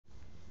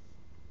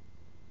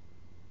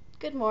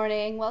Good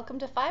morning. Welcome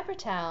to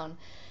Fibertown.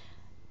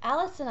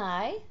 Alice and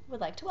I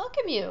would like to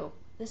welcome you.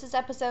 This is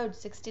episode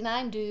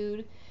 69,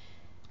 dude.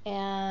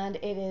 And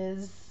it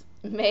is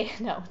May.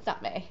 No, it's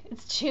not May.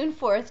 It's June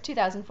 4th,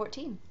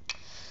 2014.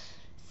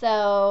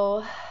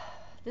 So,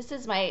 this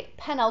is my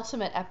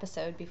penultimate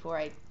episode before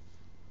I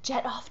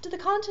jet off to the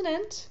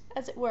continent,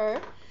 as it were.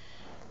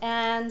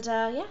 And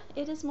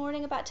it is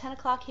morning, about 10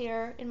 o'clock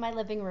here in my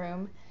living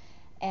room.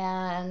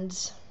 And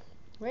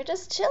we're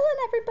just chilling,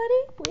 everybody.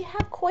 We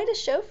have quite a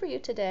show for you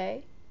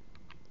today.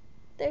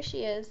 There she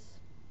is.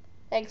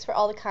 Thanks for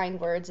all the kind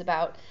words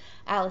about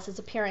Alice's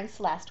appearance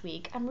last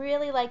week. I'm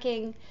really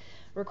liking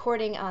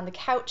recording on the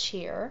couch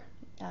here,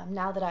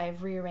 now that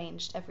I've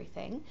rearranged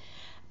everything,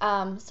 so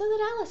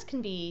that Alice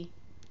can be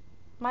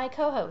my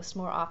co-host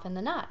more often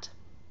than not.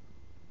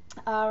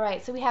 All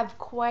right, so we have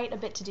quite a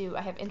bit to do.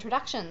 I have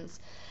introductions.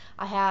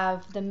 I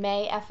have the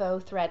May FO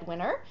thread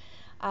winner.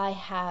 I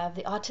have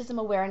the Autism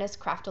Awareness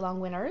Craft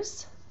Along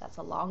winners. That's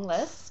a long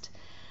list.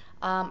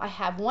 I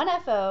have one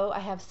FO. I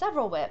have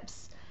several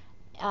whips,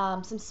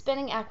 some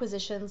spinning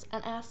acquisitions,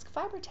 and Ask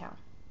Fibertown.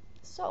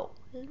 So,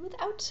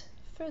 without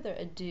further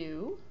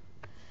ado,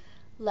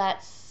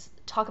 let's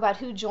talk about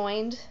who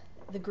joined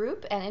the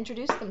group and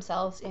introduce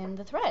themselves in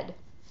the thread.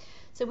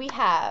 So we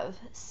have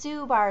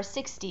Sue Bar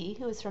 60,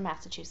 who is from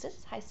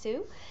Massachusetts. Hi,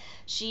 Sue.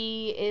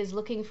 She is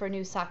looking for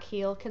new sock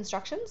heel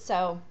construction,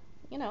 so,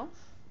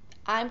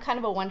 I'm kind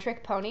of a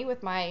one-trick pony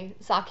with my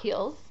sock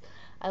heels.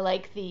 I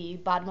like the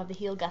bottom of the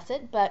heel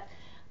gusset, but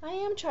I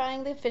am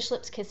trying the Fish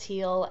Lips Kiss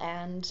heel,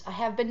 and I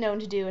have been known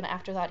to do an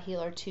afterthought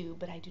heel or two,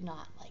 but I do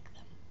not like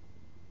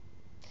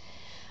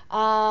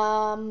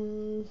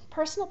them.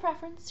 Personal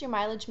preference, your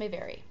mileage may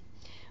vary.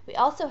 We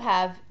also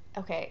have,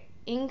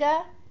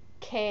 Inga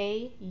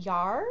K.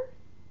 Yar,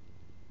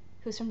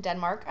 who's from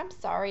Denmark. I'm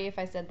sorry if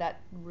I said that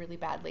really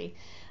badly.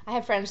 I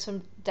have friends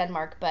from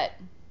Denmark, but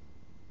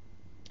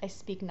I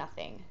speak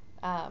nothing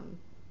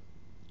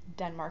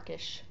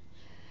Denmarkish.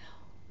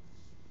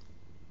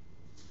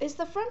 Is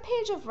the front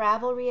page of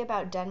Ravelry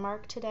about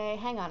Denmark today?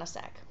 Hang on a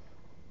sec.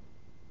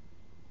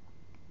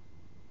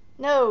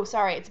 No,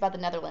 sorry, it's about the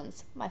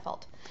Netherlands. My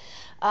fault.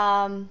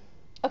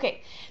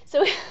 Okay,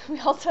 so we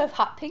also have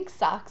hot pink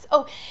socks.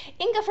 Oh,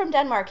 Inga from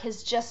Denmark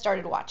has just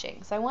started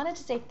watching, so I wanted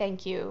to say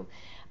thank you.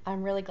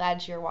 I'm really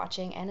glad you're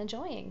watching and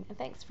enjoying, and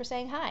thanks for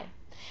saying hi.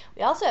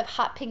 We also have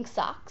hot pink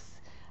socks.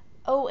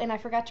 Oh, and I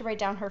forgot to write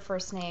down her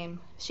first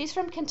name. She's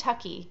from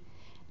Kentucky,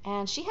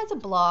 and she has a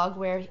blog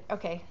where,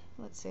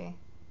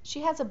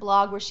 She has a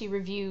blog where she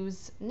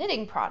reviews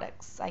knitting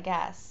products, I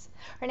guess.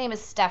 Her name is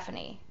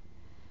Stephanie.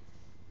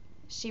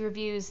 She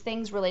reviews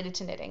things related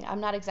to knitting.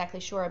 I'm not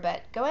exactly sure,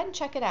 but go ahead and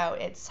check it out.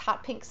 It's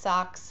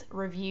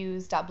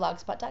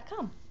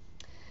hotpinksocksreviews.blogspot.com,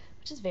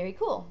 which is very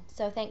cool.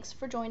 So thanks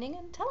for joining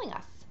and telling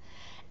us.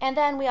 And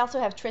then we also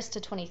have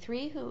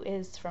Trista23, who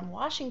is from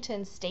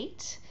Washington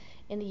State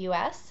in the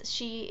U.S.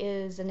 She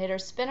is a knitter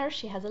spinner.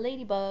 She has a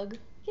ladybug.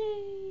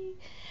 Yay!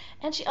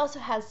 And she also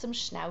has some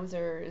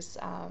schnauzers,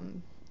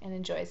 and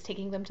enjoys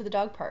taking them to the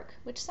dog park,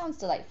 which sounds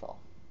delightful.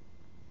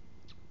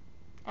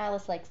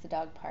 Alice likes the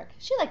dog park.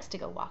 She likes to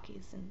go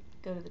walkies and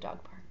go to the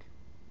dog park.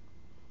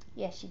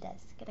 Yes, she does.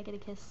 Can I get a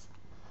kiss?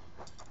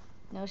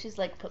 No, she's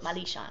like, put my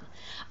leash on.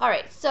 All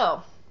right,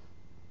 so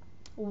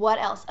what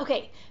else?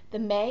 Okay, the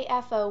May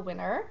FO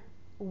winner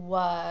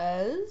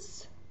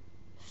was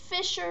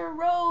Fisher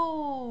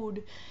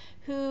Road,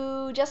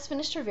 who just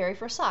finished her very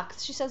first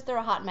socks. She says they're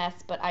a hot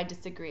mess, but I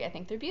disagree. I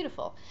think they're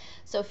beautiful.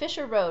 So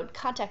Fisher Road,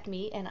 contact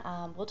me, and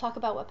we'll talk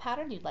about what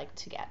pattern you'd like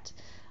to get.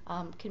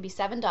 Can be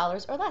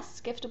 $7 or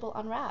less, giftable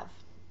on Rav.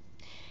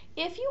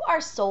 If you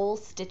are Soul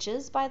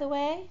Stitches, by the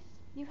way,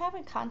 you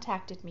haven't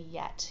contacted me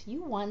yet.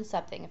 You won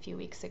something a few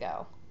weeks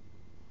ago.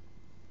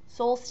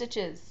 Soul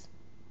Stitches,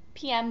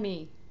 PM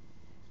me.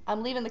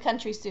 I'm leaving the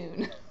country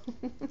soon.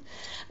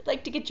 I'd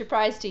like to get your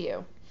prize to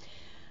you.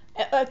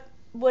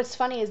 What's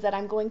funny is that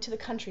I'm going to the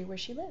country where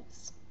she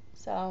lives.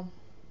 So,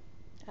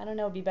 I don't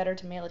know, it'd be better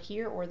to mail it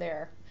here or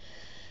there.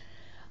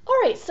 All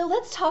right, so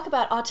let's talk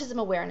about autism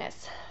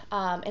awareness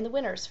and the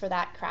winners for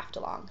that craft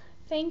along.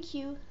 Thank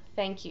you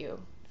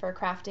for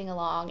crafting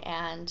along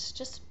and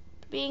just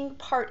being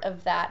part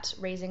of that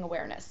raising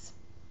awareness.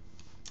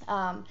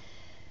 The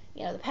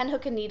Pen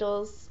Hook and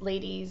Needles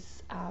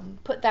ladies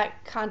put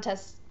that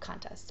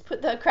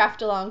put the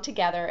craft along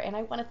together, and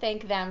I want to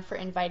thank them for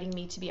inviting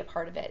me to be a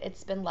part of it.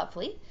 It's been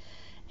lovely.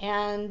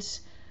 And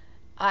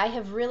I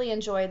have really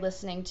enjoyed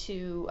listening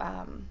to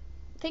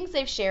things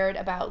they've shared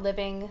about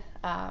living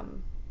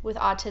with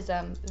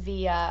autism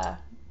via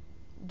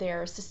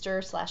their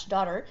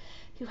sister/daughter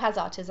who has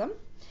autism.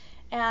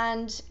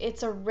 And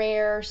it's a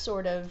rare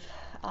sort of,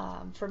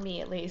 for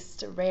me at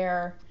least, a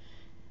rare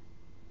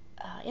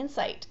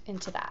insight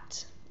into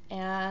that.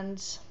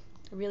 And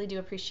I really do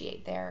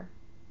appreciate their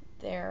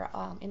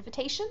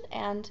invitation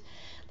and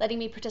letting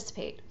me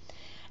participate.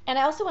 And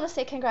I also want to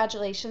say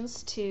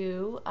congratulations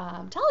to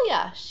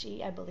Talia.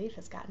 She, I believe,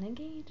 has gotten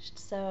engaged,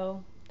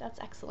 so that's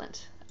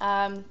excellent.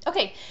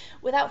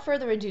 Without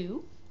further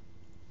ado,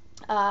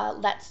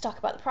 let's talk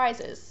about the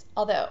prizes.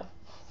 Although,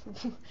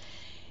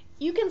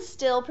 You can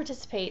still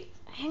participate.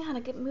 Hang on,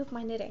 I can move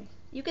my knitting.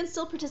 You can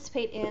still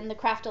participate in the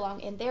craft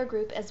along in their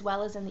group as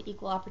well as in the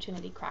Equal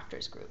Opportunity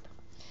Crafters group.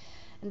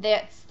 And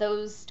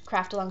those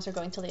craft alongs are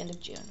going till the end of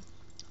June.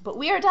 But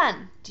we are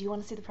done. Do you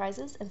want to see the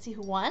prizes and see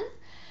who won?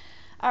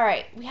 All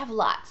right, we have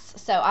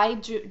lots. So I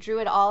drew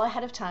it all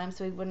ahead of time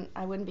so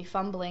I wouldn't be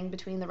fumbling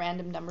between the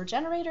random number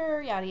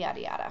generator, yada, yada,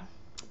 yada.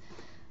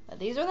 But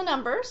these are the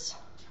numbers,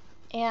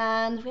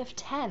 and we have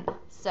 10.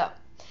 So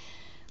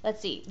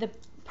let's see. The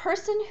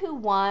person who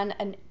won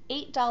an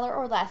 $8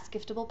 or less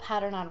giftable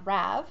pattern on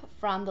Rav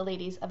from the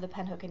Ladies of the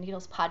Penhook and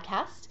Needles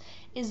podcast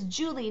is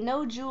Julie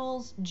No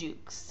Jules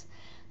Jukes.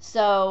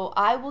 So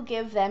I will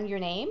give them your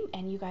name,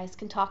 and you guys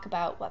can talk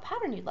about what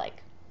pattern you'd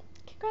like.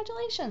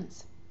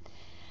 Congratulations.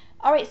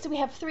 All right, so we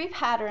have 3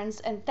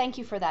 patterns, and thank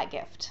you for that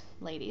gift,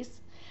 ladies.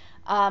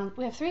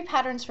 We have 3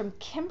 patterns from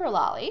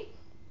Kimberlolly,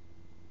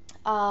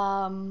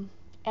 and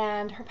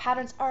her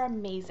patterns are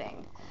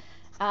amazing.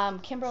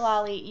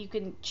 Kimberlolly, you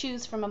can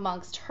choose from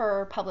amongst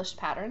her published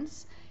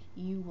patterns.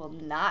 You will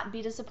not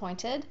be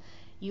disappointed.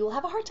 You will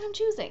have a hard time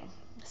choosing.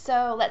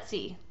 So let's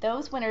see.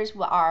 Those winners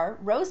are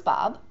Rose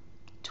Bob,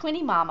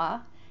 Twinnie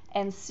Mama,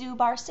 and Sue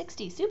Bar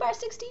 60. Sue Bar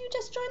 60, you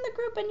just joined the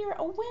group and you're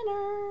a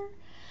winner.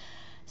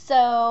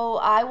 So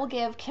I will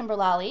give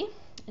Kimberlolly,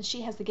 and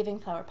she has the Giving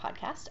Flower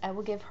podcast, I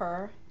will give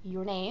her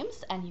your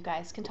names, and you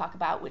guys can talk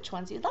about which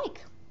ones you'd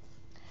like.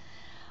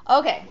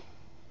 Okay.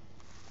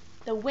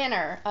 The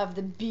winner of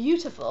the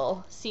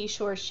beautiful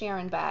Seashore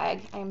Sharon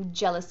bag, I am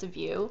jealous of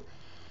you,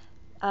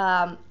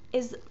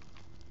 is,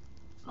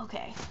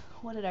 okay,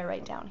 what did I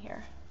write down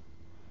here?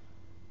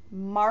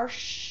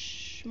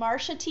 Marcia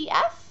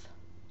TF?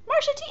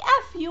 Marcia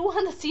TF, you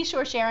won the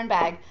Seashore Sharon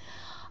bag.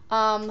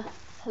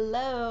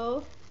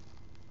 Hello.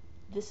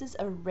 This is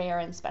a rare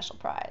and special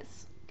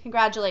prize.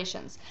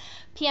 Congratulations.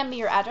 PM me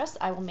your address.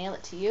 I will mail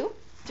it to you.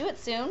 Do it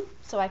soon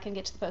so I can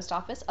get to the post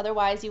office.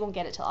 Otherwise, you won't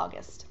get it till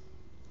August.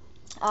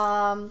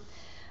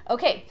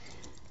 Okay.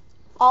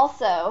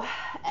 Also,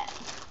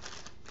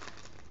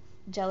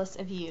 jealous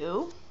of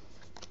you,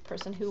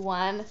 person who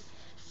won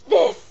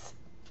this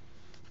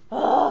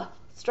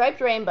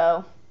striped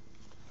rainbow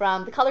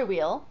from the Color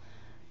Wheel,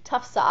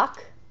 Tough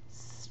Sock,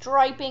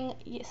 self-striping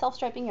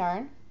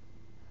yarn.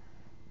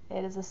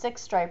 It is a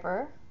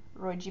 6-striper,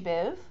 Roy G.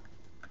 Biv.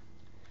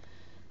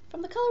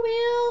 From the Color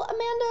Wheel,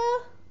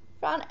 Amanda,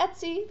 on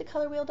Etsy, the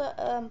Color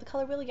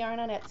Wheel yarn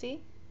on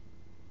Etsy.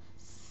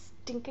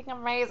 Stinking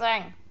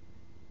amazing.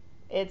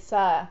 It's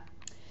 80/20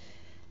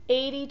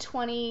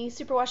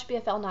 Superwash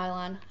BFL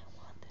nylon. I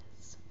want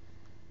this.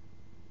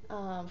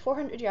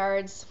 400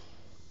 yards.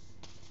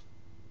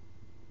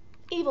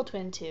 Evil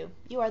Twin 2.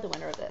 You are the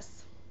winner of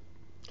this.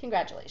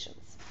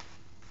 Congratulations.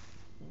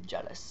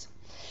 Jealous.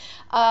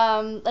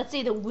 Let's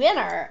see, the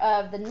winner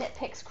of the Knit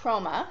Picks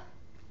Chroma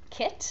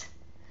kit.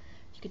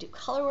 You could do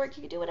color work,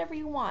 you could do whatever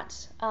you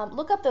want.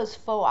 Look up those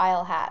faux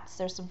aisle hats.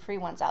 There's some free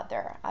ones out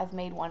there. I've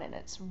made one and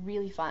it's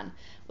really fun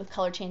with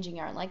color changing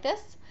yarn like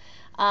this.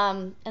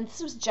 And this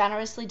was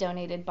generously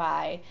donated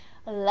by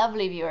a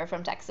lovely viewer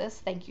from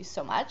Texas. Thank you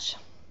so much.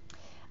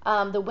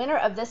 The winner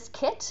of this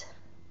kit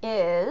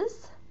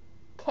is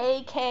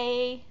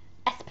KK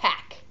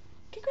SPAC.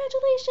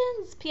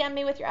 Congratulations! PM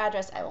me with your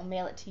address. I will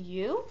mail it to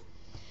you.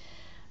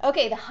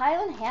 Okay, the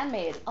Highland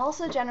Handmade,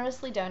 also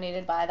generously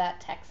donated by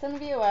that Texan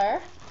viewer.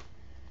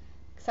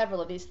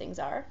 Several of these things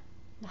are.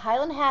 The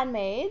Highland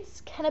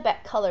Handmaid's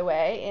Kennebec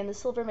colorway in the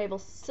silver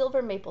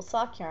maple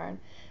sock yarn,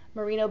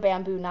 merino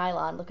bamboo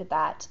nylon. Look at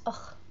that.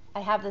 Ugh,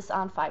 I have this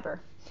on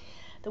fiber.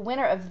 The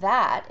winner of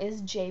that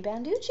is Jay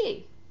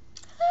Banducci.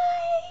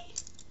 Hi!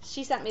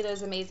 She sent me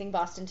those amazing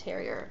Boston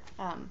Terrier,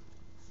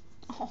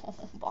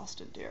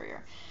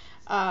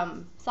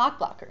 sock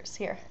blockers.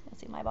 Here, let's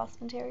see my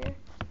Boston Terrier.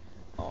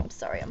 Oh, I'm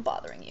sorry, I'm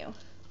bothering you.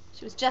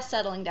 She was just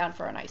settling down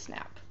for a nice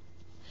nap.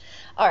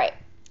 All right,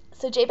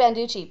 so Jay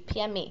Banducci,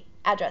 PM me,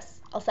 address.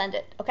 I'll send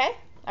it, okay?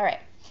 All right.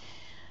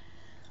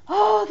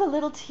 Oh, the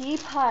little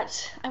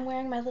teapot. I'm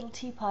wearing my little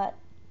teapot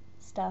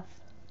stuff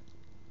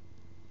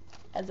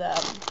as a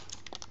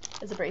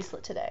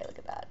bracelet today. Look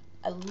at that.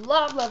 I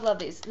love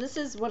these. This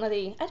is one of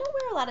the, I don't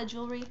wear a lot of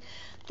jewelry.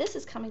 This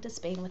is coming to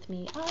Spain with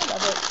me. I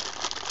love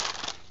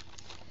it.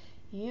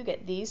 You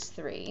get these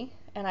 3,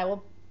 and I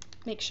will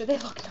make sure they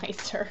look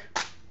nicer.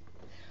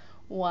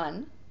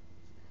 1,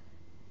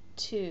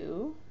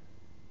 2,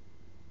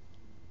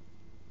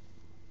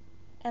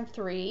 and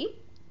 3.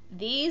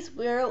 These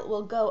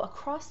will go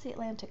across the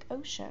Atlantic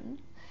Ocean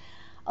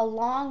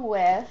along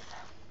with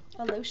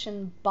a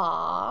lotion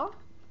bar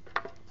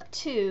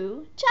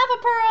to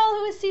Java Pearl,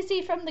 who is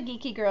Cece from the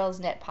Geeky Girls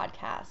Knit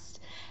podcast.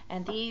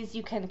 And these,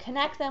 you can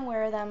connect them,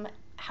 wear them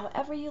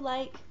however you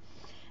like.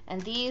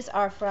 And these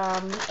are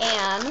from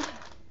Anne,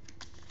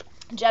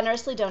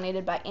 generously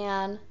donated by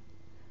Anne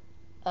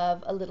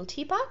of A Little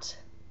Teapot.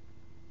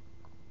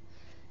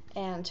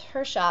 And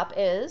her shop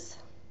is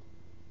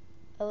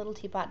A Little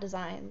Teapot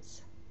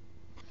Designs.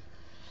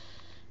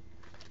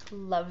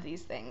 Love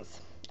these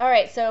things. All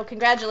right, so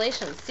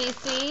congratulations,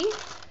 Cece.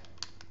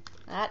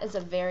 That is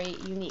a very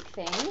unique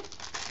thing.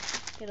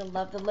 You're gonna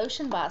love the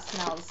lotion bar.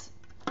 Smells.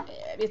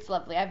 It's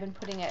lovely. I've been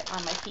putting it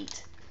on my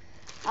feet.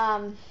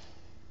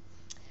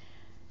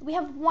 We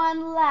have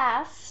one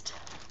last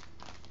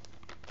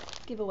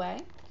giveaway.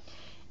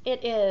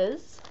 It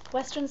is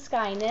Western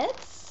Sky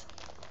Knits.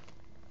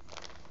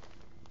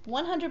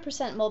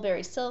 100%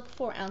 mulberry silk,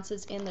 4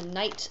 ounces in the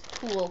Night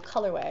Pool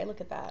colorway.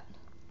 Look at that.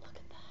 Look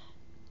at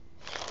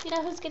that. You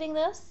know who's getting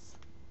this?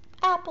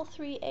 Apple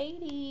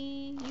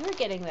 380. You're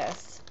getting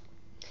this.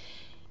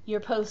 Your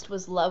post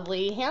was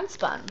lovely hand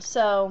spun.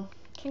 So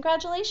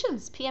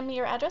congratulations. PM me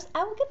your address.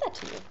 I will get that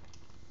to you.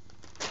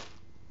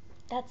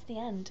 That's the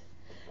end.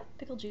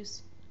 Pickle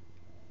juice.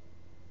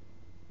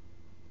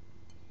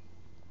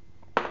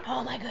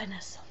 Oh my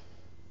goodness.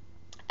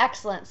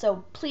 Excellent.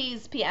 So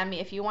please PM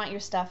me if you want your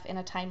stuff in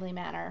a timely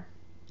manner,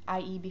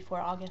 i.e. before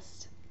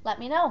August. Let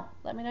me know.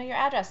 Let me know your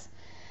address.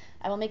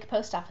 I will make a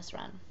post office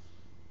run.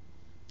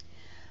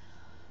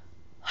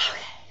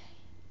 Okay.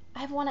 I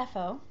have one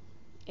FO.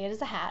 It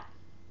is a hat.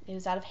 It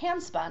is out of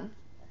Handspun.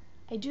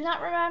 I do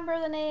not remember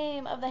the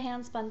name of the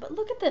Handspun, but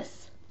look at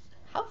this.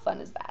 How fun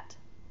is that?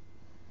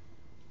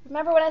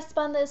 Remember when I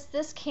spun this?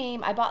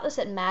 I bought this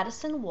at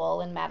Madison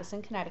Wool in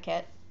Madison,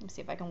 Connecticut. Let me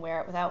see if I can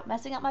wear it without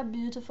messing up my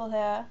beautiful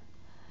hair.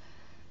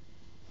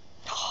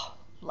 Oh,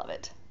 love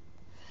it.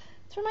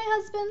 It's for my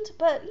husband,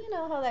 but you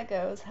know how that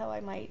goes, how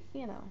I might,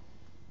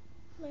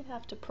 might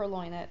have to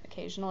purloin it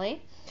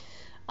occasionally.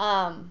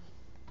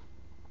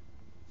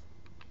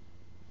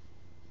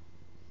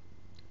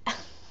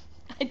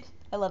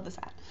 I love this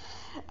hat.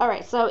 All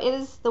right, so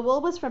the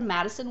wool was from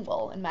Madison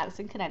Wool in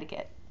Madison,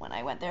 Connecticut when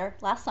I went there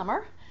last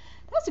summer.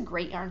 That was a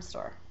great yarn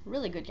store,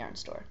 really good yarn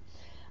store.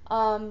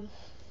 I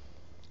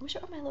wish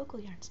it were my local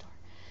yarn store.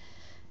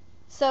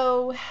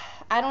 So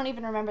I don't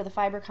even remember the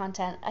fiber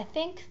content. I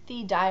think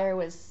the dyer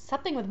was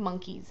something with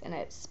monkeys in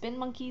it. Spin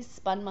monkeys,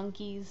 spun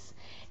monkeys.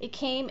 It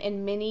came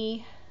in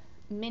mini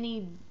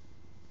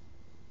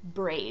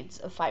braids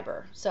of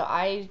fiber. So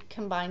I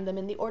combined them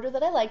in the order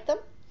that I like them.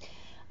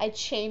 I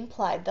chain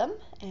plied them,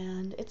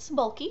 and it's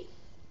bulky.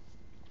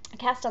 I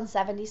cast on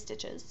 70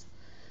 stitches,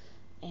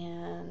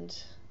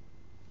 and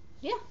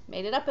yeah,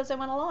 made it up as I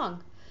went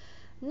along.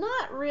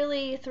 Not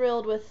really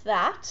thrilled with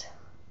that,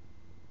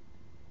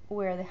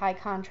 where the high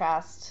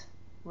contrast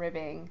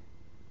ribbing,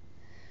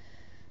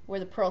 where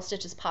the purl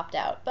stitches popped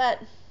out, but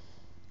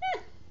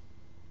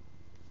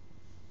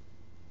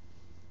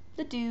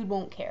the dude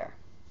won't care.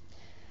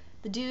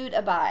 The dude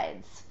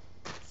abides.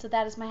 So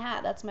that is my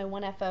hat. That's my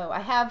 1FO.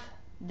 I have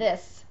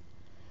this,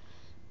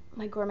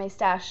 my Gourmet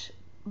Stash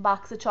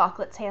box of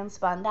chocolates hand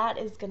spun. That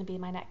is going to be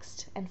my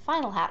next and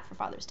final hat for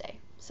Father's Day.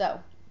 So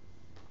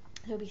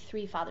there'll be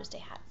 3 Father's Day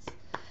hats.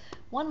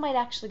 One might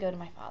actually go to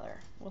my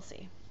father. We'll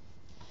see.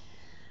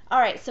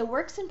 All right, so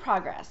works in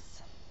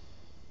progress.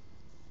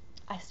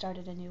 I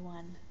started a new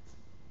one.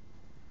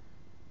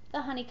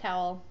 The honey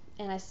cowl,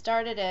 and I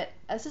started it,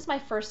 this is my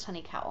first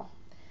honey cowl.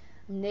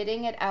 I'm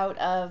knitting it out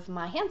of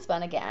my hand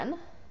spun again.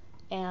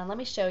 And let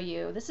me show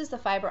you. This is the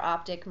Fiber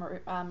Optic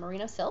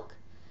Merino Silk.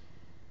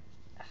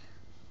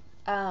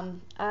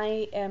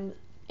 I am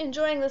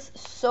enjoying this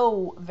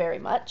so very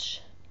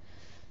much.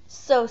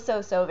 So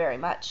very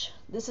much.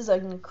 This is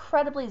an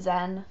incredibly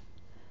zen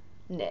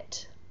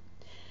knit.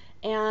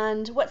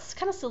 And what's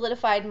kind of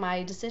solidified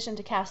my decision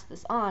to cast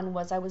this on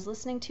was I was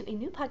listening to a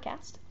new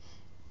podcast.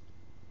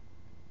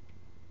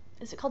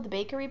 Is it called the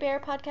Bakery Bear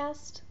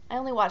podcast? I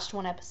only watched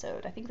 1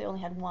 episode. I think they only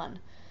had 1.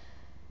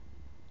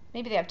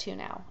 Maybe they have 2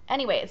 now.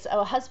 Anyway, it's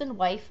a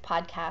husband-wife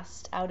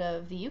podcast out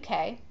of the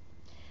UK.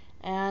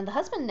 And the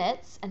husband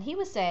knits, and he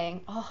was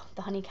saying, oh,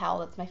 the honey cowl,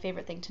 that's my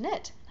favorite thing to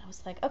knit. And I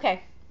was like,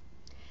 okay.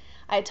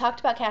 I had talked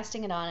about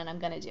casting it on, and I'm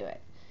going to do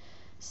it.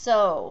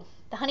 So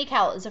the honey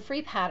cowl is a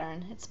free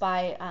pattern. It's put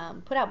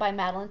out by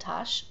Madeline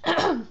Tosh.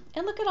 And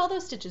look at all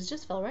those stitches.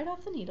 Just fell right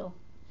off the needle.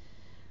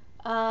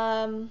 There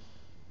are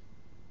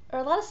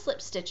a lot of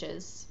slip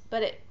stitches,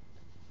 but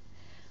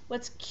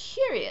what's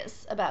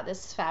curious about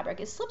this fabric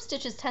is slip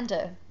stitches tend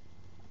to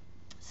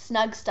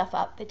snug stuff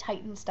up. They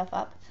tighten stuff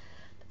up.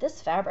 But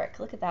this fabric,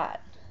 look at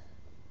that.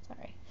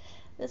 Sorry.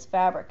 This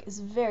fabric is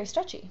very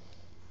stretchy.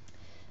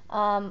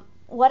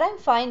 What I'm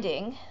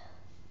finding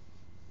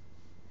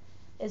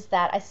is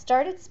that I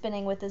started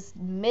spinning with this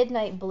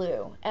midnight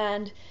blue,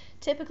 and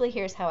typically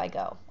here's how I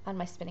go on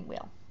my spinning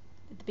wheel.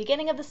 At the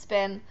beginning of the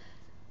spin,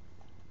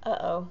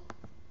 I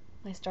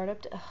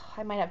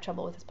might have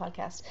trouble with this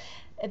podcast.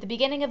 At the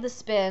beginning of the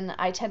spin,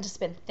 I tend to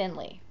spin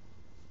thinly.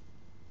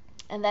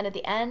 And then at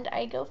the end,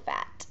 I go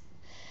fat.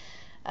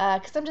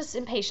 Because I'm just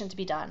impatient to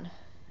be done.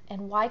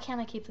 And why can't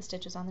I keep the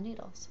stitches on the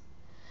needles?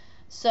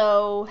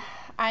 So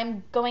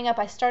I'm going up.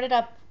 I started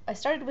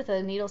with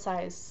a needle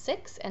size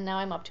 6, and now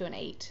I'm up to an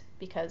 8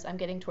 because I'm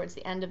getting towards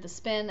the end of the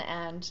spin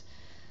and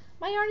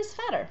my yarn is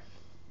fatter.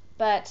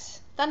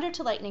 But thunder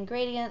to lightning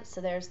gradient, so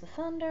there's the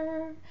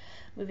thunder,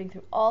 moving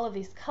through all of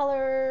these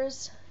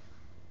colors.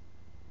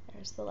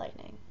 There's the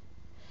lightning.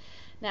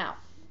 Now,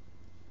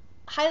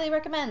 highly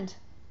recommend.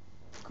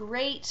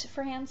 Great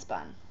for hand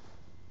spun.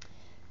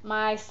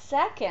 My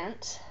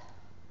second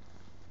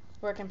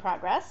work in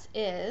progress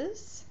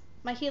is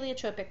My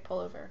heliotropic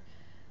pullover.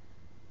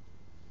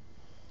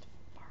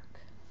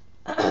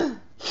 Bark.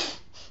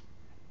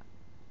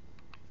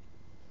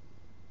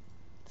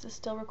 Is this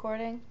still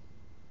recording?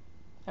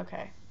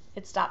 Okay.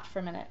 It stopped for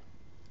a minute.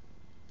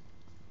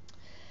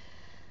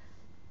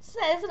 So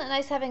isn't it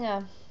nice having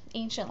a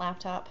ancient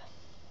laptop?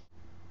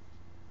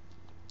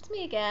 It's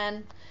me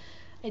again.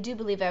 I do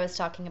believe I was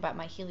talking about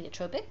my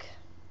heliotropic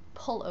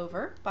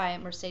pullover by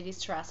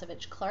Mercedes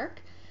Tarasovich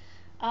Clark.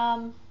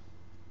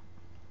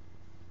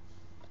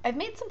 I've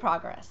made some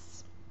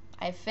progress.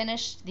 I've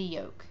finished the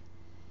yoke.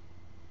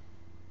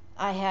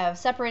 I have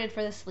separated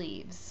for the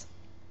sleeves.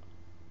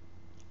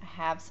 I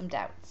have some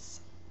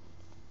doubts.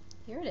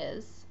 Here it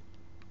is.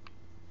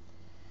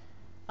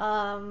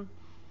 I'm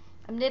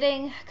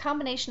knitting a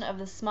combination of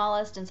the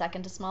smallest and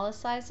second to smallest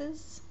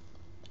sizes.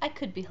 I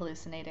could be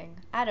hallucinating.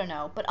 I don't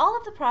know. But all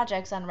of the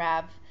projects on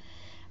Rav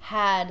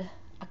had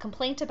a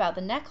complaint about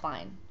the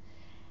neckline.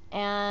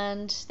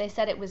 And they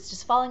said it was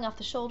just falling off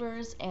the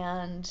shoulders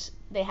and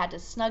they had to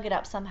snug it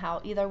up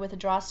somehow, either with a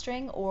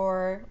drawstring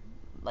or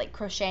like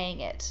crocheting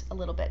it a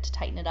little bit to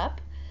tighten it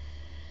up.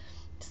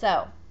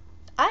 So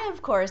I,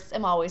 of course,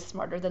 am always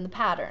smarter than the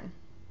pattern.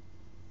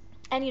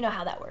 And you know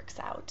how that works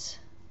out.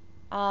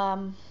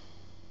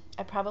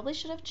 I probably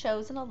should have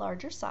chosen a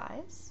larger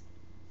size.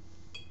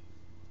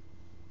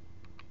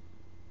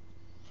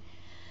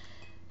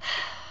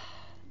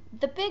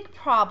 The big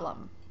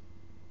problem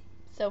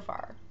so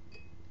far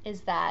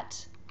is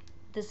that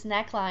this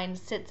neckline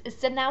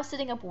is now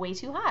sitting up way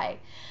too high.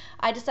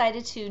 I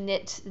decided to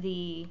knit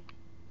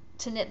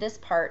this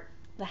part,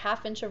 the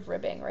 1/2 inch of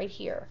ribbing right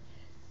here,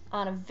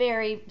 on a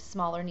very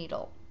smaller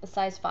needle, a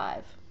size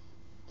 5.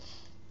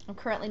 I'm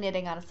currently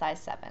knitting on a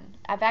size 7.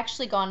 I've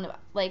actually gone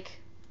like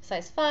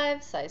size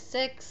 5, size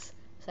 6,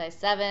 size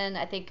 7.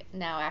 I think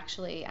now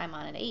actually I'm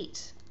on an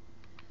 8.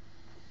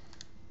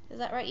 Is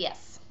that right?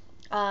 Yes.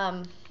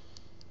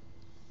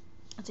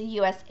 It's a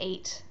US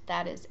 8.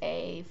 That is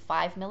a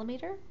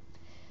 5mm.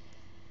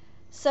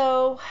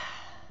 So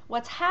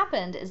what's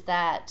happened is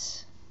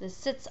that this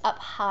sits up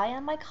high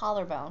on my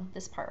collarbone,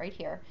 this part right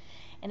here,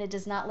 and it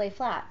does not lay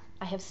flat.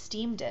 I have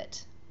steamed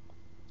it.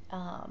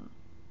 And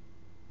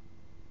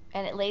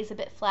it lays a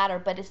bit flatter,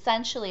 but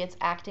essentially it's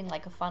acting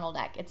like a funnel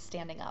neck. It's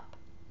standing up.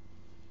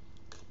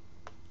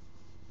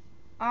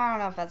 I don't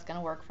know if that's going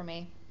to work for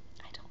me.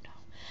 I don't know.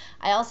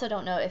 I also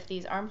don't know if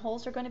these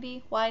armholes are going to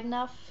be wide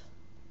enough.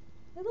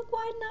 They look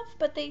wide enough,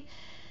 but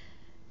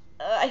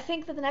I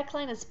think that the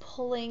neckline is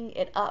pulling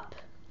it up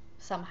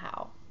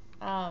somehow.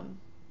 And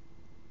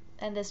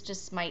this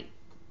just might,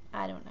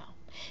 I don't know.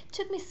 It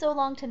took me so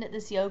long to knit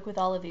this yoke with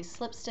all of these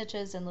slip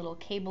stitches and little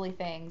cabley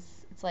things.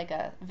 It's like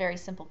a very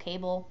simple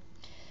cable.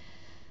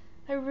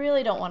 I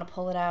really don't want to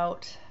pull it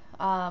out.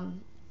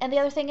 And the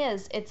other thing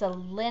is, it's a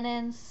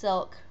linen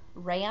silk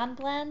rayon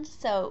blend,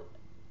 so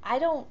I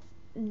don't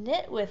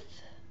knit with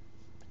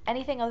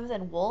anything other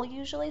than wool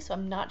usually, so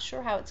I'm not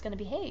sure how it's going to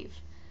behave.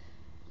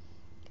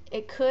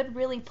 It could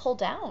really pull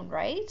down,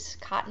 right?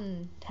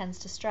 Cotton tends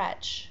to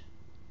stretch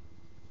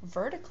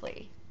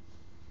vertically.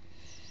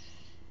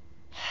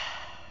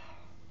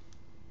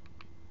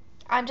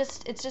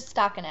 It's just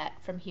stockinette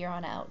from here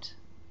on out.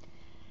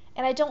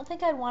 And I don't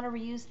think I'd want to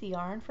reuse the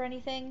yarn for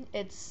anything.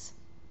 It's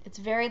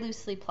very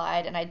loosely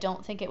plied, and I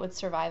don't think it would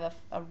survive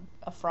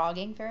a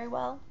frogging very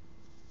well.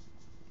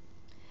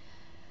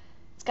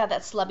 It's got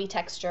that slubby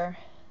texture.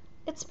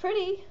 It's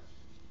pretty.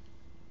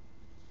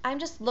 I'm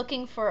just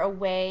looking for a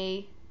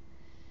way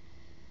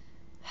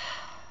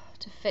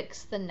to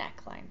fix the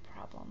neckline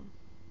problem.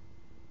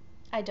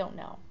 I don't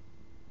know.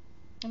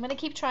 I'm going to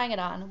keep trying it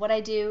on. What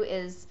I do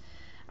is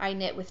I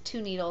knit with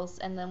 2 needles,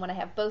 and then when I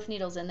have both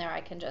needles in there,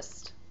 I can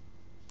just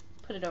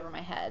put it over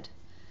my head.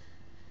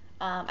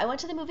 I went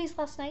to the movies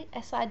last night.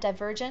 I saw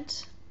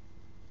Divergent.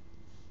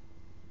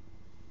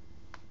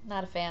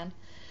 Not a fan.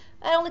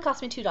 It only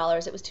cost me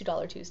 $2. It was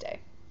 $2 Tuesday.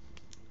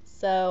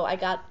 So I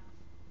got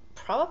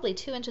probably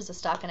 2 inches of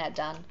stockinette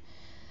done.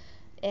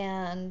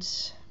 And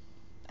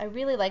I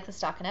really like the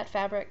stockinette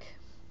fabric.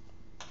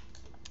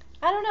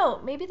 I don't know.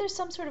 Maybe there's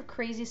some sort of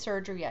crazy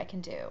surgery I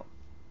can do.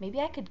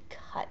 Maybe I could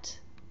cut.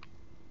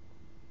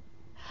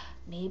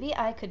 Maybe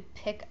I could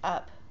pick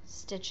up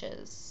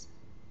stitches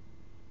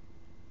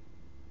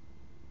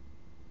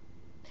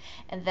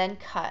and then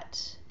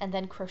cut and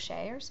then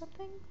crochet or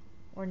something,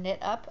 or knit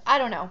up. I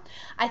don't know.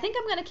 I think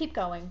I'm gonna keep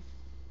going.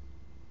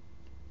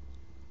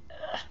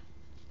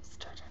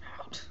 Starting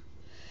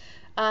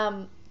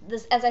out.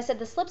 This, as I said,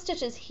 the slip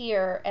stitch is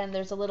here, and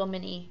there's a little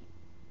mini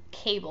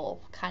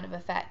cable kind of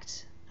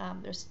effect. I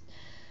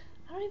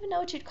don't even know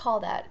what you'd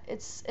call that.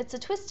 It's a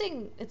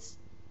twisting. It's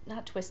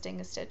not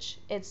twisting a stitch.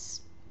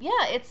 It's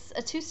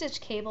a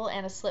 2-stitch cable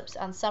and a slip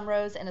on some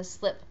rows and a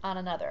slip on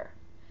another.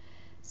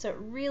 So it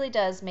really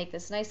does make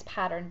this nice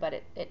pattern, but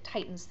it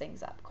tightens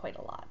things up quite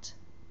a lot.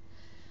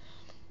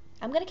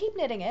 I'm going to keep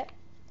knitting it,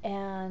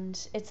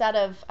 and it's out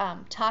of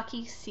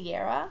Taki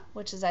Sierra,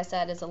 which, as I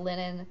said, is a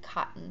linen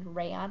cotton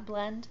rayon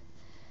blend.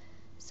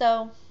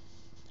 So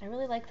I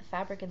really like the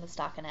fabric in the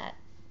stockinette.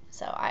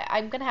 So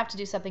I'm going to have to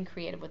do something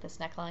creative with this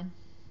neckline.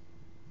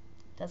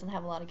 doesn't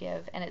have a lot of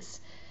give, and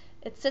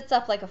it sits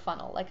up like a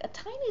funnel, like a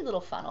tiny little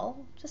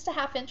funnel, just a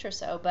half inch or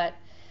so, but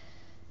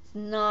it's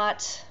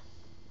not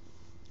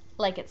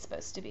like it's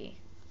supposed to be,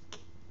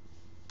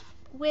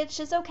 which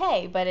is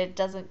okay, but it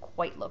doesn't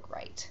quite look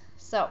right.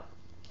 So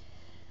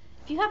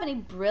if you have any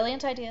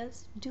brilliant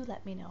ideas, do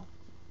let me know.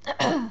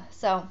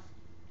 So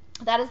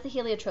that is the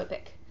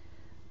heliotropic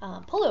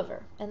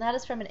pullover, and that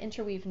is from an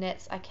Interweave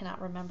Knits. I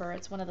cannot remember.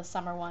 It's one of the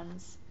summer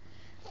ones.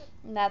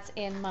 And that's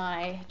in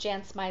my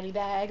Jan Smiley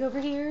bag over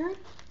here,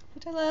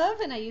 which I love,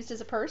 and I used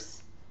as a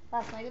purse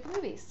last night at the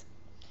movies.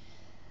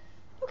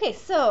 Okay,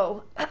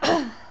 so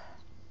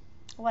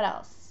what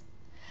else?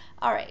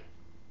 All right,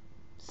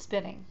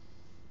 spinning.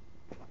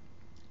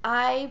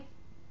 I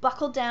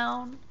buckled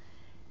down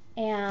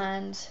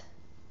and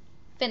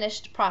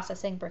finished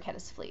processing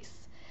Burketta's fleece.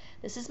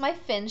 This is my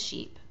Finn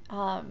sheep.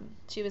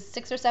 She was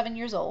 6 or 7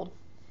 years old.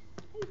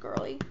 Hey,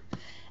 girly.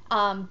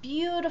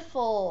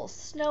 Beautiful,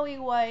 snowy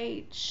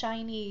white,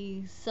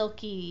 shiny,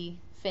 silky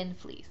Finn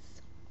fleece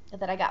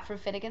that I got from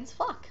Finnegan's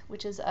Flock,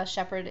 which is a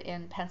shepherd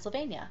in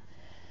Pennsylvania.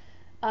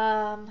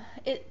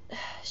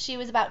 She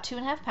was about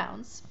 2.5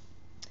 pounds.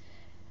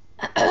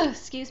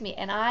 Excuse me,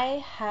 and I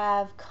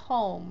have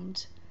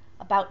combed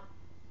about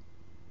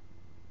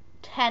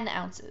 10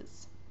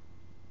 ounces.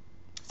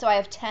 So I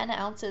have 10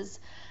 ounces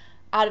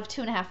out of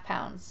 2.5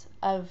 pounds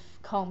of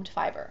combed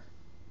fiber.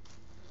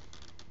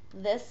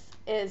 This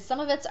is, some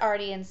of it's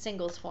already in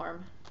singles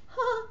form.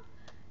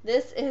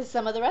 This is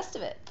some of the rest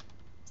of it.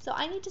 So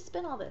I need to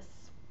spin all this.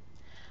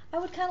 I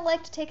would kind of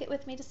like to take it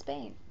with me to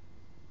Spain.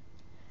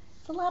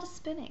 It's a lot of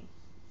spinning.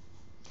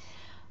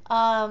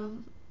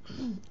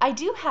 I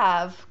do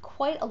have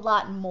quite a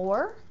lot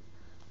more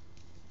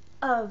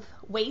of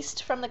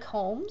waste from the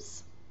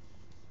combs.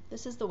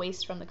 This is the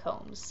waste from the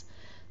combs.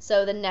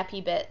 So the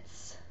neppy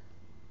bits,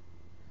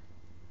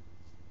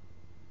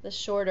 the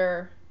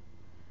shorter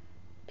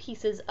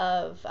pieces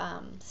of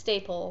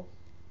staple,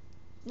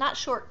 not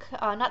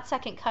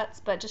second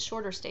cuts, but just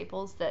shorter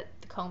staples that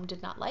the comb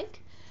did not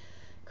like.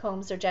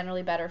 Combs are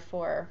generally better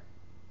for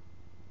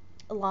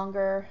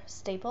longer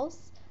staples.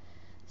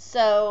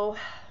 So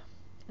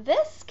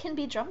this can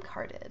be drum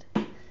carded.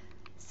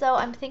 So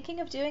I'm thinking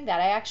of doing that.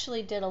 I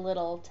actually did a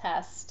little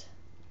test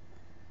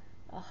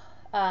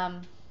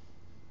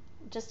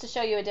just to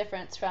show you a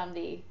difference from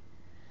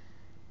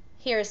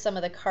here is some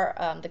of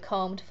the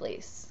combed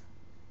fleece.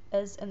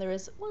 And there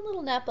is one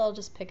little nap I'll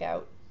just pick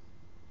out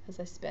as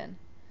I spin.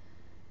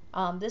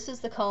 This is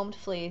the combed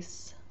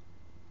fleece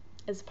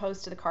as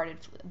opposed to the carded,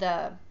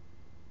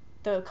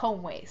 the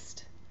comb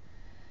waste.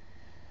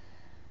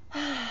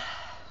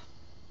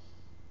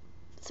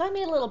 So I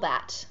made a little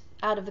bat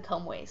out of the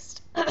comb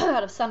waste,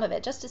 out of some of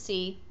it, just to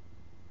see.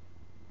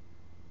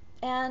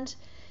 And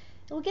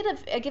it will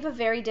give a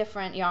very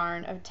different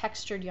yarn, a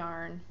textured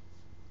yarn.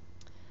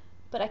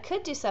 But I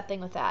could do something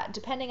with that,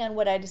 depending on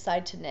what I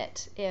decide to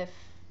knit. I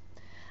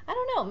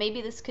don't know,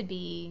 maybe this could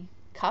be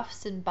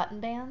cuffs and button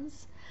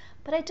bands,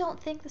 but I don't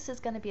think this is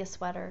going to be a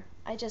sweater.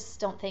 I just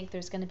don't think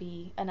there's going to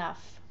be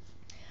enough.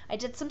 I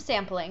did some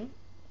sampling.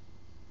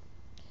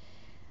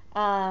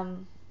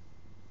 I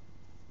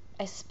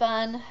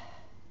spun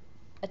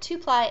a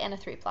 2-ply and a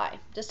 3-ply,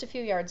 just a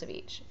few yards of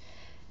each,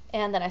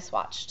 and then I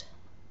swatched.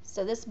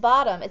 So this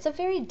bottom, it's a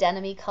very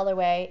denim-y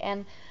colorway,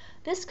 and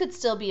this could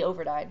still be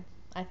overdyed,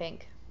 I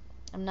think.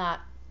 I'm not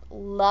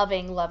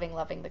loving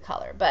the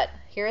color, but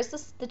here is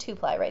the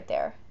 2-ply right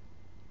there.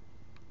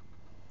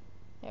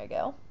 There we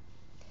go.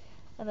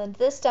 And then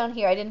this down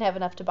here, I didn't have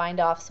enough to bind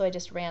off, so I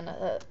just ran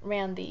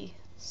the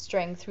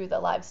string through the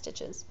live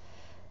stitches.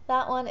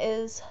 That one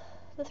is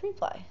the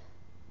 3-ply.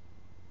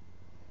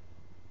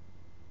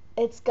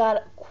 It's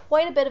got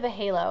quite a bit of a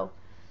halo,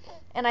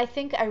 and I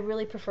think I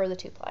really prefer the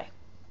 2-ply.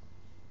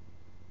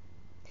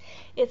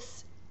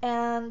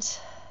 And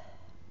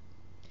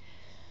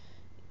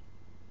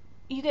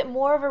you get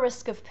more of a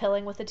risk of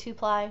pilling with the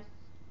 2-ply,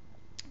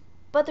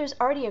 but there's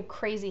already a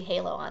crazy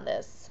halo on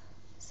this,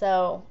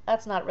 so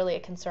that's not really a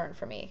concern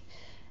for me.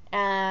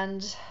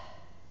 And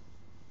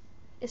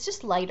it's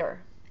just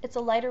lighter. It's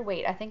a lighter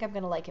weight. I think I'm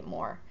going to like it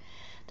more.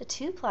 The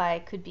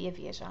 2-ply could be a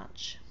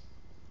Viajante.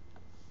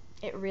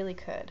 It really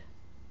could.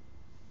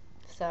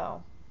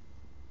 So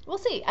we'll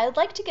see. I'd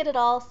like to get it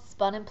all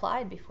spun and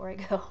plied before I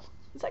go.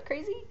 Is that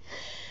crazy?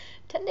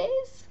 10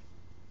 days?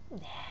 Nah.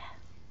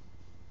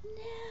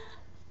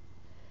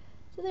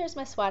 So there's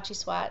my swatchy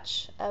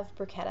swatch of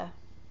Burketta.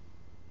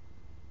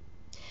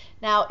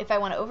 Now, if I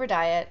want to over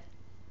dye it,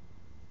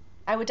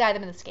 I would dye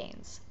them in the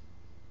skeins.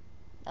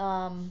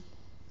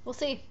 We'll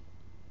see.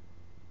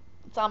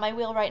 It's on my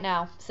wheel right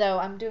now. So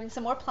I'm doing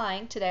some more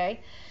plying today,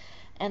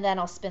 and then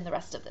I'll spin the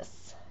rest of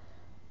this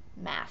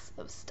mass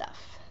of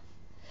stuff.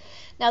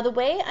 Now, the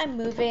way I'm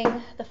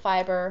moving the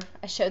fiber,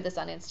 I showed this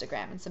on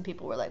Instagram, and some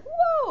people were like,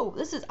 whoa,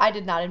 I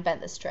did not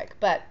invent this trick,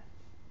 but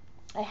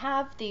I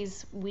have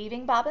these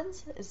weaving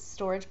bobbins,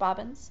 storage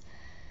bobbins,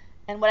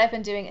 and what I've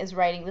been doing is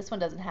writing, this one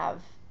doesn't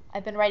have,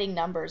 I've been writing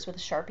numbers with a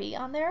Sharpie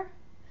on there,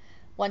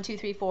 1, 2,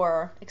 3,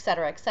 4,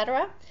 etc.,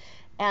 etc.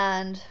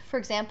 And for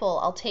example,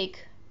 I'll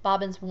take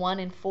bobbins 1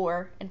 and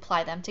 4 and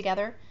ply them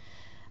together,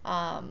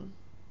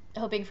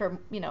 hoping for,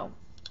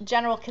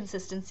 general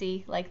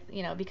consistency,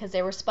 because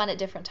they were spun at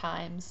different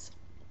times.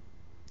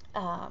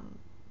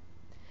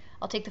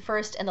 I'll take the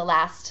first and the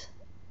last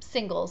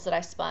singles that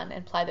I spun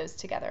and ply those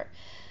together,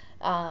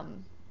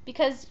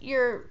 because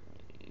your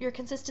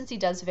consistency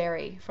does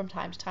vary from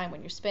time to time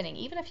when you're spinning,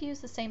 even if you use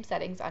the same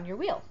settings on your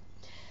wheel.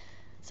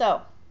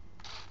 So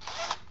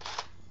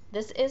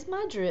this is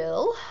my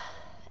drill,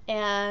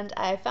 and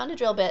I found a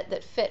drill bit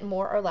that fit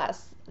more or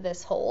less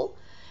this hole,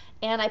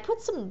 and I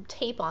put some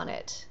tape on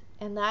it,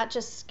 and that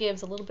just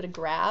gives a little bit of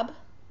grab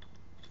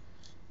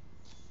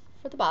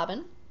for the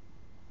bobbin.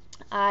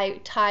 I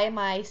tie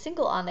my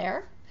single on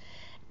there,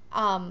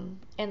 and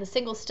the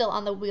single's still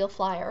on the wheel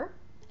flyer,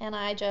 and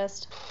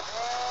it's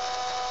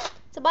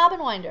a bobbin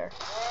winder.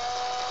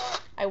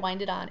 I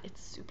wind it on.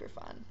 It's super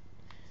fun.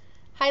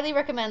 Highly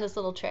recommend this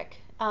little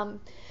trick.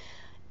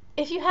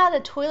 If you had a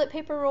toilet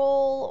paper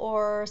roll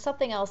or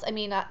something else,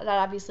 that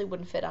obviously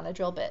wouldn't fit on a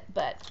drill bit,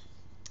 but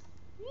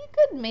you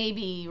could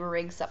maybe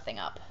rig something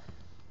up.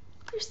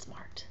 You're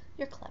smart.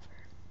 You're clever.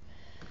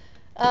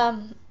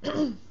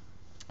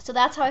 So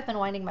that's how I've been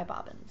winding my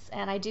bobbins,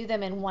 and I do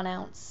them in 1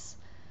 ounce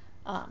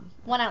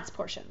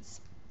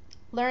portions.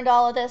 Learned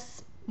all of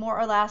this more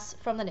or less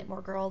from the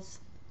Knitmore girls.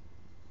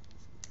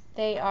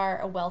 They are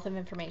a wealth of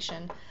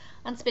information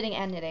on spinning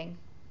and knitting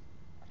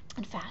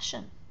and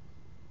fashion.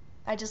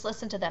 I just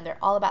listened to them. They're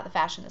all about the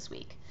fashion this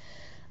week.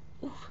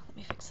 Ooh, let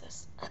me fix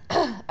this.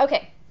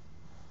 Okay.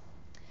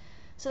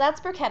 So that's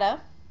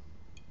Burketta.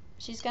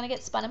 She's going to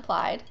get spun and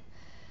plied.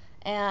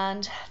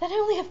 And then I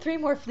only have 3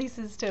 more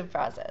fleeces to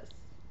process.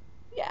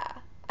 Yeah.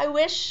 I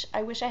wish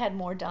I had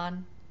more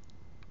done.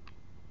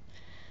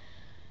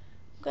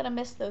 I'm going to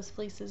miss those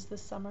fleeces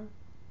this summer.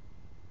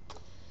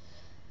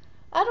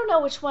 I don't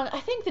know which one. I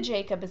think the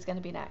Jacob is going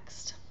to be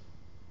next.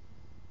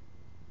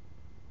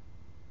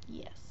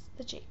 Yes,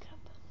 the Jacob.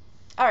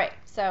 All right,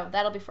 so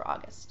that'll be for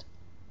August.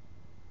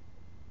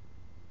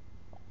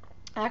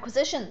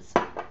 Acquisitions.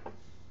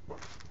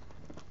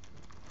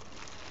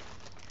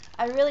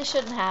 I really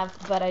shouldn't have,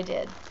 but I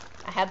did.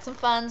 I had some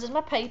funds in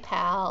my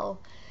PayPal,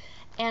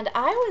 and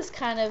I was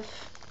kind of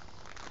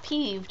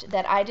peeved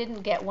that I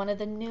didn't get one of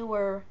the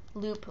newer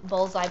loop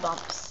bullseye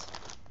bumps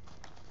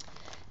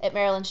at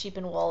Maryland Sheep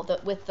and Wool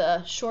with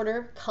the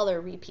shorter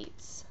color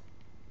repeats,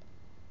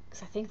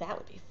 because I think that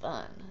would be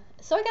fun.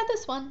 So I got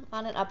this one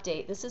on an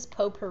update. This is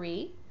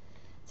Potpourri.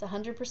 It's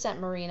 100%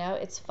 merino.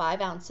 It's 5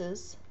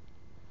 ounces.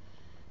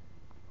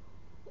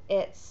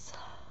 It's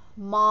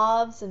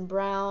mauves and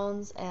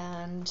browns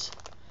and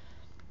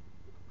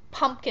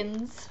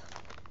pumpkins.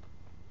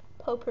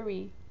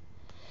 Potpourri.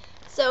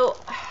 So,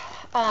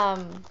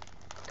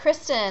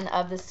 Kristen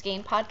of the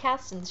Skein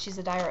podcast, and she's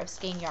a dyer of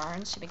Skein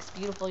yarns. She makes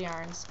beautiful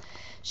yarns.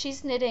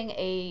 She's knitting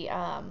a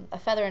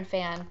feather and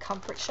fan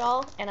comfort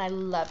shawl, and I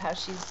love how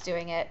she's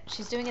doing it.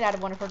 She's doing it out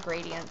of one of her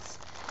gradients.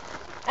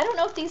 I don't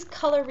know if these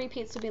color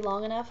repeats would be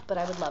long enough, but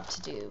I would love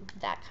to do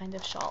that kind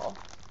of shawl.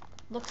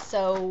 Looks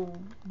so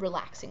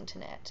relaxing to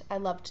knit. I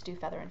love to do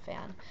feather and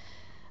fan.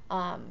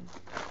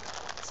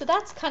 So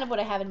that's kind of what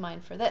I have in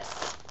mind for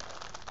this.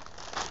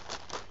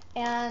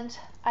 And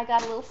I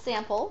got a little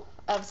sample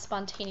of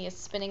Spontaneous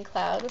Spinning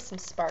Cloud with some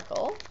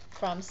sparkle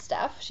from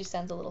Steph. She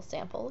sends a little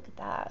sample. Look at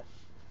that.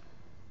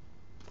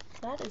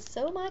 That is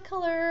so my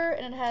color,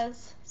 and it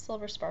has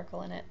silver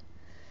sparkle in it.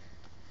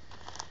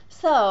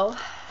 So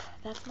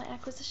that's my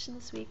acquisition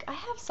this week. I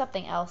have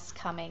something else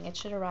coming. It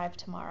should arrive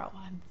tomorrow.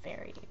 I'm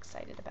very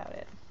excited about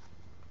it.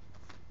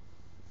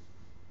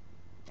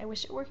 I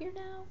wish it were here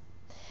now.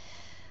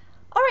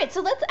 All right,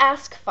 so let's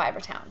ask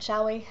Fibertown,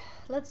 shall we?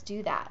 Let's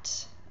do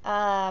that.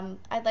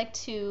 I'd like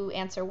to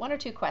answer 1 or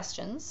 2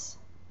 questions.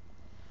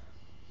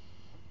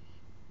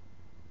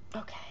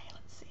 Okay.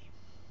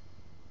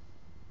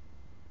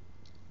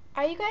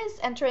 Are you guys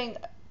entering,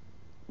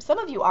 some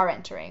of you are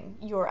entering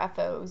your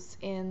FOs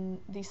in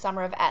the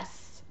Summer of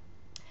S.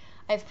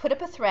 I've put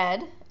up a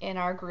thread in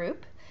our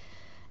group,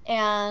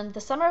 and the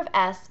Summer of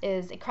S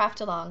is a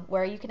craft along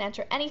where you can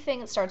enter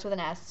anything that starts with an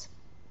S.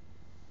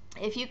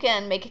 If you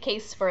can make a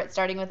case for it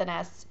starting with an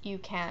S, you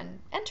can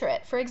enter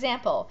it. For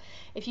example,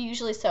 if you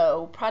usually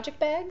sew project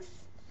bags,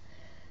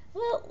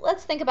 well,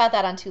 let's think about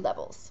that on 2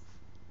 levels.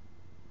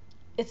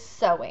 It's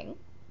sewing,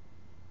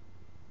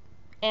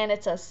 and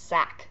it's a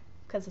sack,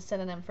 because the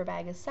synonym for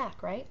bag is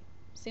sack, right?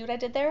 See what I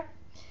did there?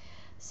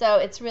 So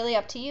it's really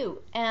up to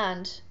you.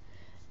 And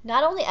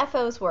not only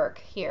FOs work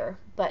here,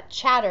 but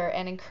chatter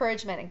and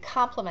encouragement and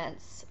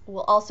compliments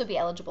will also be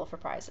eligible for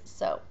prizes.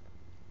 So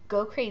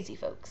go crazy,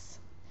 folks.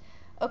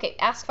 Okay,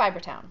 Ask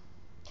Fibertown.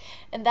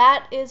 And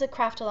that is a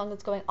craft along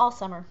that's going all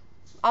summer.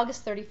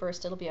 August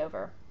 31st, it'll be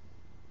over.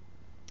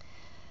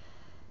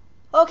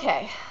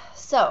 Okay,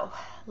 so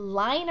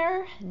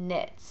Liner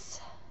Knits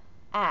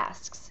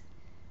asks,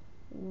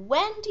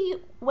 when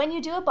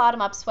you do a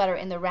bottom-up sweater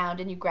in the round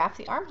and you graph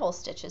the armhole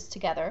stitches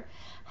together,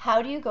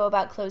 how do you go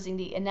about closing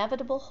the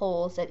inevitable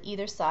holes at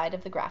either side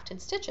of the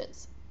grafted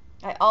stitches?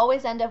 I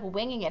always end up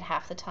winging it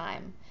half the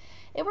time.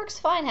 It works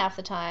fine half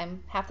the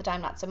time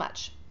not so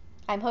much.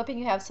 I'm hoping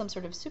you have some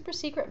sort of super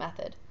secret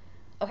method.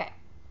 Okay,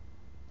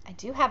 I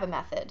do have a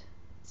method.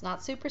 It's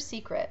not super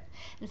secret.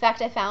 In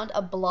fact, I found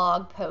a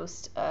blog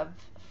post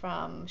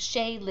from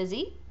Shay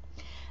Lizzie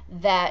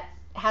that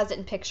has it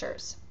in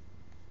pictures.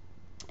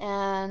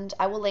 And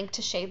I will link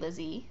to Shay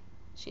Lizzie.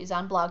 She's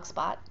on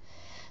Blogspot.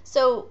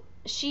 So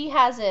she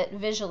has it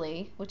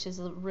visually, which is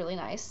really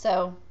nice.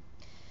 So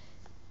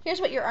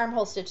here's what your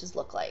armhole stitches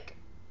look like.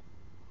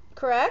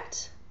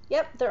 Correct?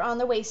 Yep, they're on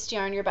the waste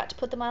yarn. You're about to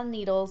put them on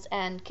needles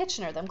and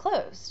Kitchener them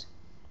closed.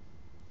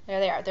 There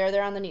they are.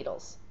 They're on the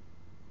needles.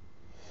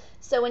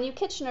 So when you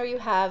Kitchener, you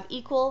have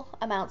equal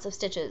amounts of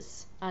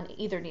stitches on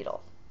either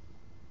needle.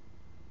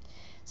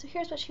 So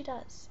here's what she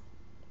does.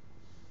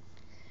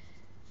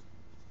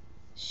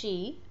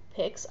 She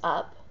picks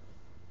up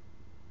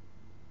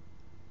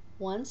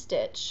one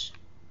stitch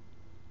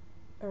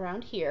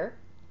around here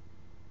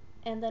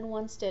and then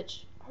one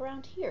stitch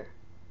around here.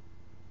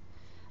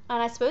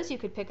 And I suppose you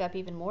could pick up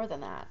even more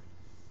than that.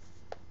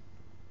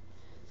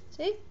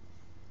 See?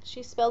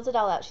 She spells it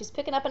all out. She's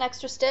picking up an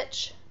extra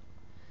stitch.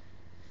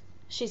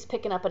 She's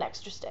picking up an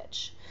extra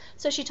stitch.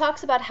 So she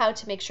talks about how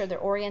to make sure they're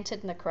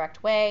oriented in the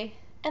correct way.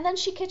 And then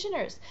she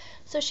Kitcheners.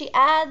 So she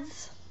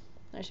adds,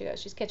 there she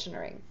goes, she's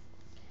Kitchenering.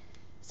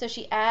 So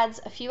she adds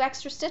a few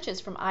extra stitches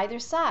from either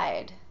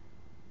side.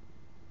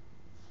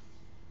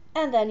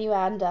 And then you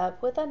end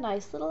up with a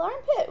nice little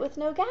armpit with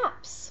no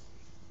gaps.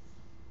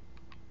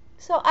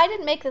 So I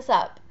didn't make this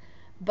up,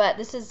 but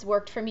this has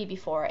worked for me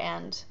before,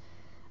 and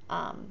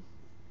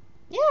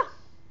yeah,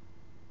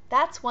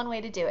 that's one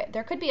way to do it.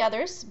 There could be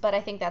others, but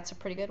I think that's a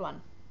pretty good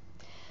one.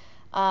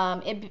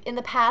 In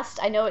the past,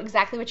 I know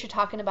exactly what you're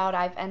talking about.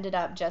 I've ended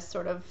up just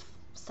sort of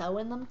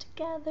sewing them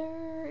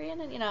together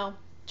and, you know,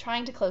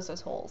 trying to close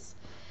those holes.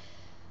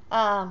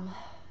 And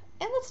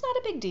that's not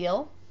a big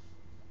deal.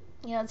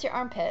 You know, it's your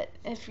armpit.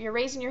 If you're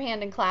raising your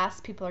hand in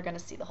class, people are going to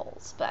see the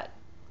holes, but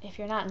if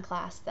you're not in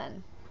class,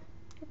 then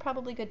you're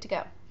probably good to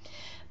go.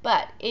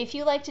 But if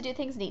you like to do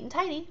things neat and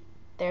tidy,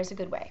 there's a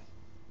good way.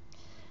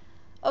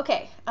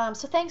 Okay,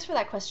 so thanks for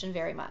that question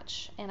very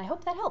much, and I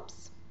hope that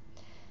helps.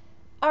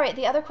 All right,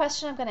 the other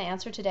question I'm going to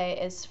answer today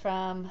is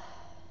from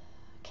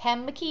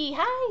Kim McKee.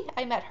 Hi,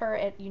 I met her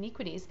at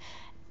Uniquities.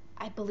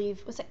 I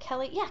believe, was it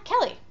Kelly? Yeah,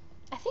 Kelly.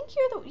 I think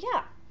you're the,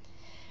 yeah.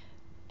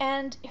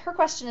 And her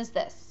question is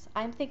this.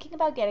 I'm thinking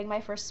about getting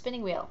my first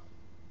spinning wheel.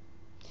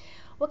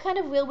 What kind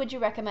of wheel would you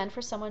recommend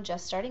for someone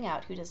just starting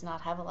out who does not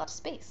have a lot of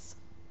space?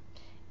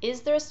 Is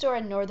there a store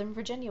in Northern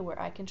Virginia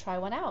where I can try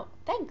one out?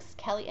 Thanks,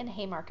 Kelly in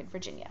Haymarket,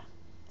 Virginia.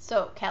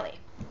 So, Kelly,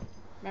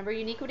 remember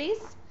Uniquities?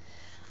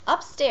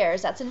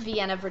 Upstairs, that's in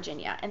Vienna,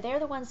 Virginia, and they're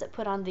the ones that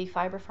put on the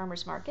Fiber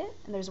Farmers Market,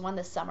 and there's one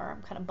this summer.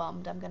 I'm kind of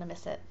bummed. I'm going to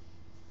miss it.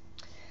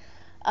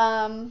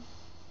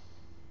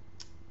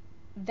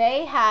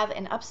 They have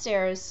an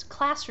upstairs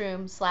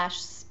classroom /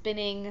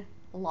 spinning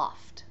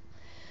loft.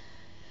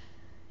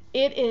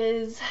 It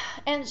is,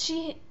 and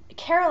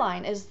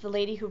Caroline is the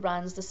lady who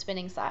runs the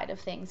spinning side of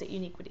things at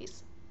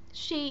Uniquities.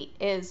 She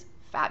is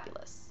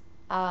fabulous.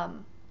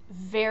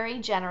 Very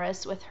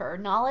generous with her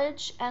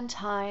knowledge and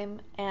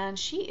time, and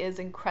she is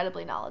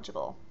incredibly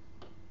knowledgeable.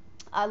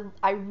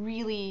 I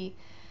really,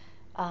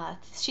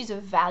 she's a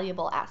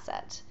valuable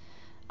asset,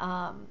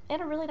 and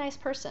a really nice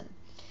person.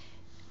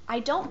 I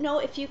don't know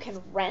if you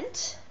can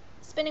rent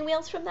spinning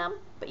wheels from them,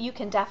 but you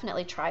can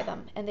definitely try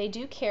them, and they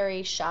do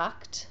carry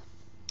Schacht,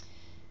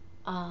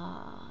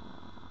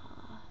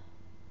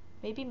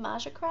 maybe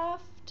Majacraft.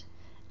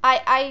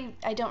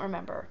 I don't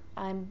remember.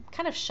 I'm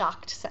kind of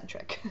Schacht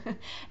centric.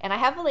 And I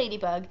have a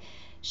Ladybug.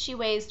 She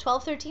weighs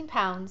 12-13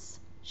 pounds.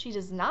 She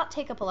does not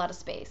take up a lot of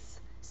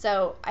space.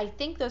 So I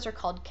think those are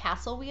called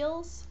castle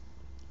wheels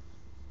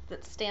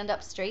that stand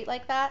up straight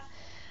like that.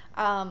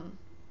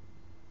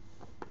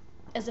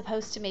 As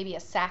opposed to maybe a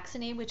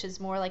Saxony, which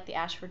is more like the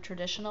Ashford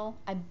traditional.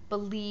 I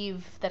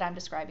believe that I'm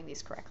describing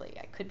these correctly.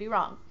 I could be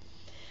wrong.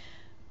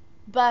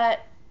 But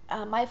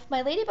my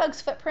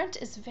Ladybug's footprint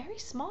is very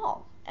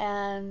small,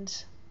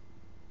 and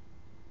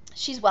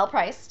she's well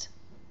priced.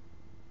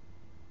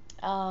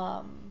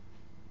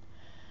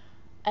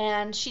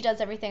 And she does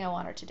everything I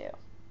want her to do.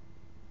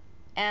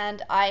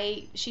 And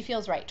she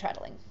feels right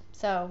treadling.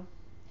 So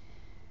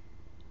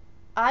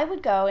I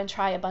would go and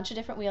try a bunch of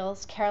different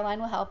wheels. Caroline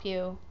will help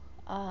you.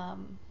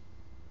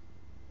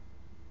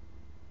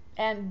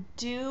 And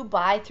do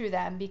buy through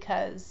them,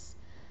 because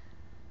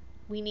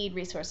we need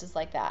resources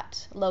like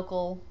that.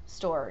 Local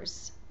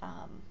stores,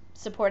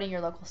 supporting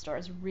your local store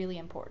is really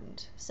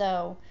important.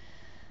 So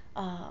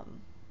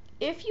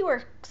if you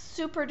are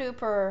super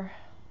duper,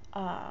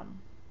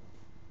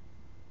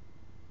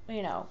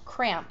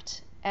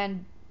 cramped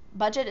and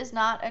budget is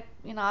not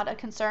a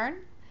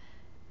concern,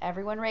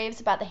 everyone raves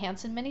about the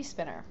Hanson Mini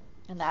Spinner,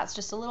 and that's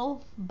just a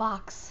little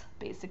box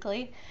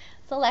basically.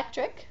 It's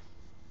electric,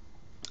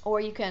 or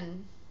you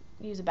can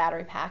use a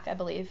battery pack, I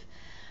believe.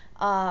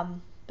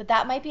 But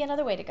that might be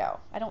another way to go.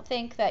 I don't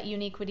think that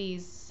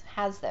Uniquities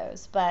has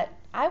those, but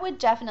I would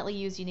definitely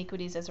use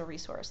Uniquities as a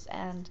resource.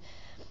 And,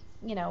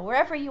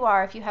 wherever you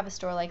are, if you have a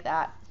store like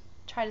that,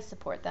 try to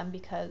support them,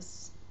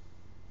 because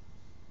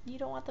You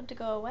don't want them to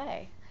go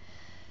away.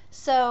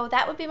 So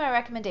that would be my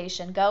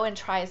recommendation. Go and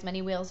try as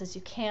many wheels as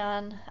you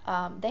can.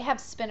 They have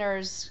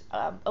spinners,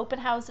 open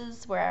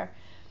houses where,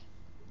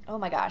 oh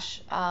my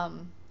gosh,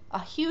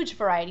 a huge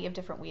variety of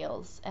different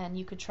wheels. And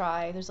you could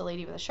try, there's a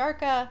lady with a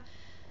Sharka.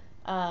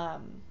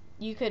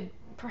 You could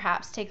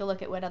perhaps take a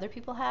look at what other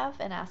people have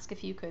and ask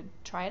if you could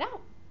try it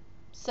out.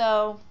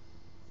 So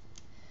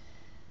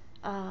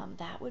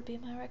that would be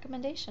my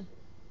recommendation.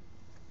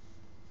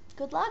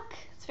 Good luck.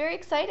 It's very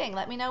exciting.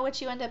 Let me know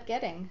what you end up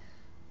getting.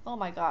 Oh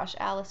my gosh,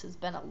 Alice has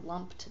been a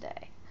lump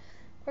today.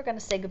 We're going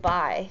to say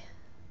goodbye.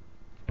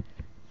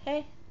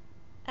 Hey,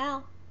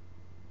 Al.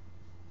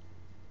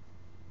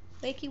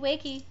 Wakey,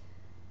 wakey.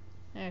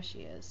 There she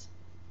is.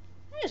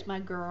 There's my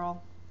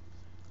girl.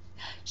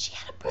 She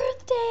had a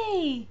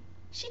birthday.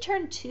 She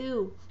turned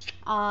 2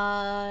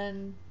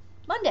 on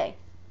Monday.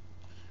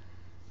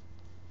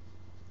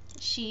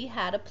 She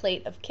had a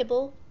plate of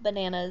kibble,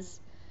 bananas,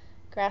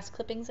 grass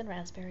clippings, and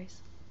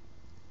raspberries.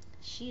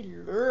 She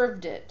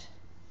loved it.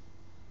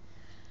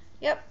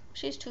 Yep,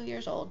 she's 2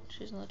 years old.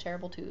 She's in the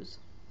terrible 2s.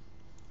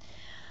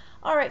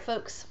 All right,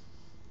 folks.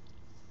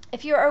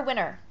 If you're a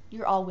winner,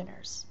 you're all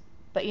winners.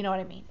 But you know what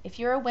I mean. If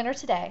you're a winner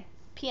today,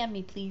 PM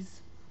me,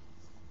 please.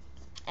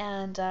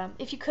 And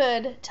if you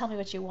could, tell me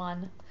what you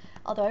won.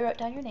 Although I wrote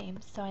down your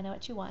names, so I know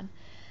what you won.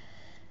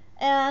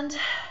 And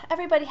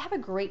everybody, have a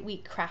great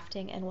week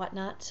crafting and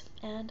whatnot.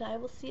 And I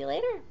will see you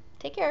later.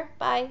 Take care.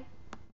 Bye.